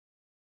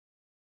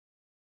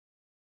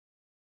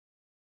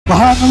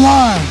behind the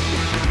line.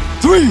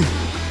 3,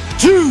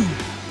 2,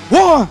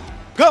 1,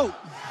 go.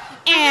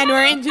 And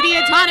we're into the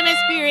autonomous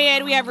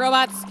period. We have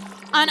robots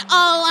on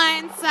all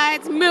line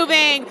sides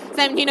moving.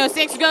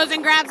 1706 goes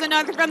and grabs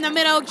another from the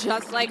middle,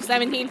 just like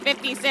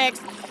 1756.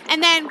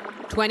 And then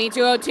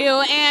 2202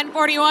 and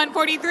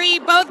 4143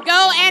 both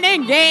go and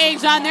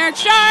engage on their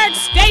charge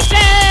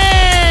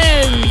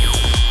stations.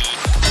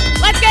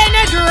 Let's get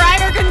into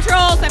driver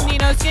control.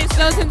 1706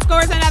 goes and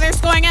scores another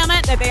scoring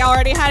element that they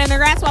already had in their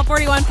grasp, while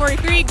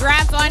 4143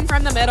 grabs one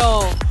from the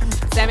middle.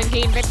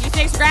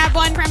 1756 grabbed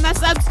one from the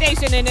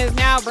substation and is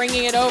now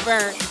bringing it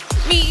over.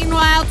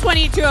 Meanwhile,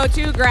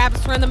 2202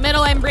 grabs from the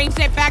middle and brings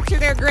it back to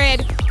their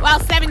grid, while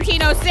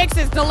 1706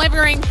 is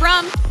delivering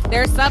from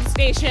their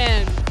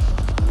substation.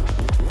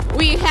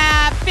 We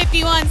have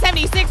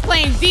 5176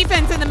 playing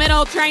defense in the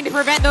middle, trying to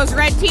prevent those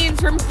red teams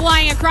from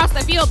flying across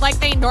the field like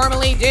they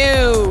normally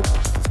do.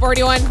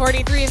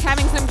 4143 is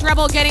having some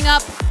trouble getting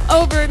up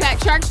over that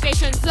charge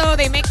station, so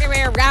they make their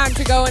way around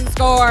to go and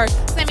score.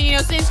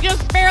 1706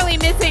 just barely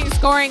missing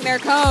scoring their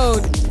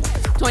code.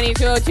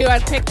 2202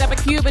 has picked up a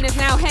cube and is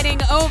now heading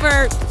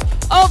over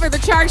the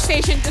charge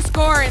station to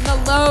score in the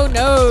low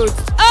nodes.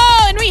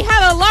 Oh, and we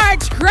have a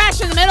large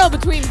crash in the middle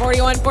between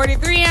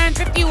 4143 and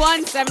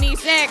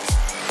 5176.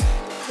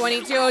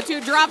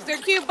 2202 drops their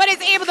cube, but is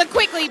able to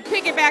quickly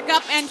pick it back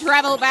up and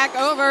travel back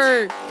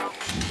over.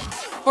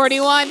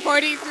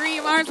 4143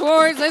 Mars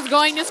Wars is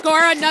going to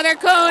score another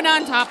cone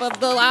on top of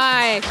the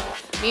lie.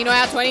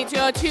 Meanwhile,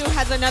 2202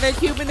 has another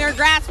cube in their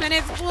grasp and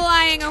is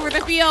flying over the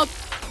field,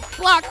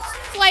 blocked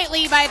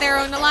slightly by their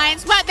own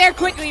alliance, but they're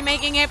quickly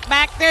making it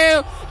back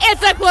through.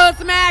 It's a close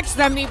match,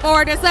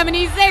 74 to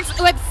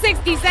 76 with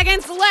 60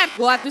 seconds left.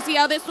 We'll have to see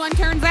how this one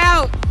turns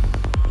out.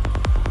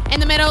 In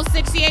the middle,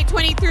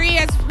 6823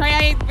 is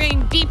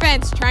driving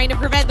defense, trying to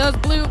prevent those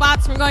blue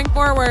bots from going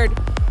forward.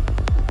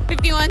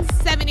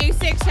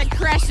 5176 had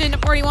crashed into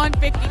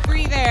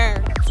 4153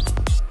 there.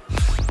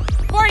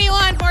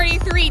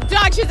 4143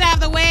 dodges out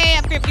of the way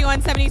of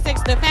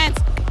 5176 defense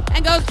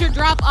and goes to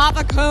drop off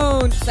a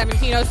cone.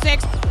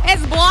 1706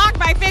 is blocked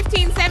by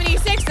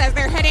 1576 as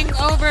they're heading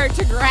over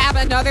to grab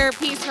another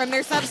piece from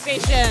their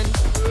substation.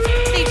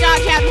 They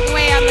dodge out of the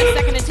way on the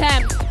second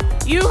attempt.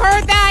 You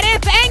heard that,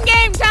 it's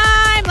endgame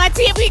time! Let's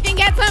see if we can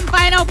get some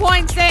final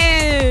points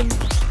in.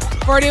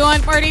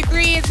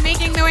 4143 is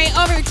making their way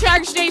over the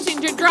charge station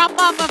to drop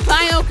off a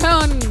final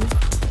cone,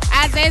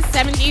 as is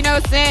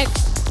 1706.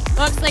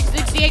 Looks like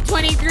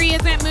 6823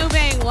 isn't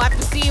moving. We'll have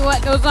to see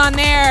what goes on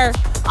there.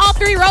 All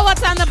three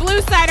robots on the blue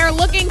side are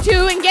looking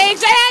to engage,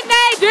 and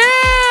they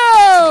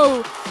do!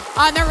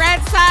 On the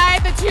red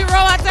side, the two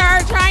robots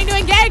are trying to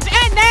engage,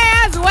 and they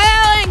as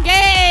well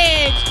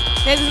engage.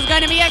 This is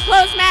going to be a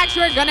close match.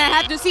 We're going to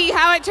have to see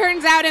how it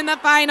turns out in the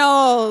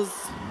finals.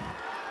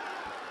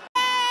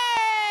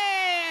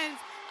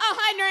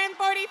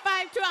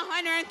 145 to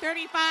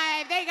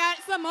 135. They got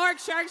some more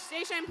charge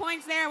station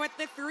points there with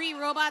the three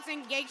robots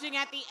engaging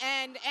at the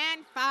end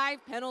and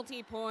 5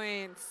 penalty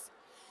points.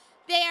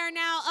 They are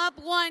now up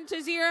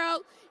 1-0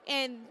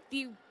 in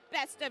the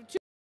best of 2.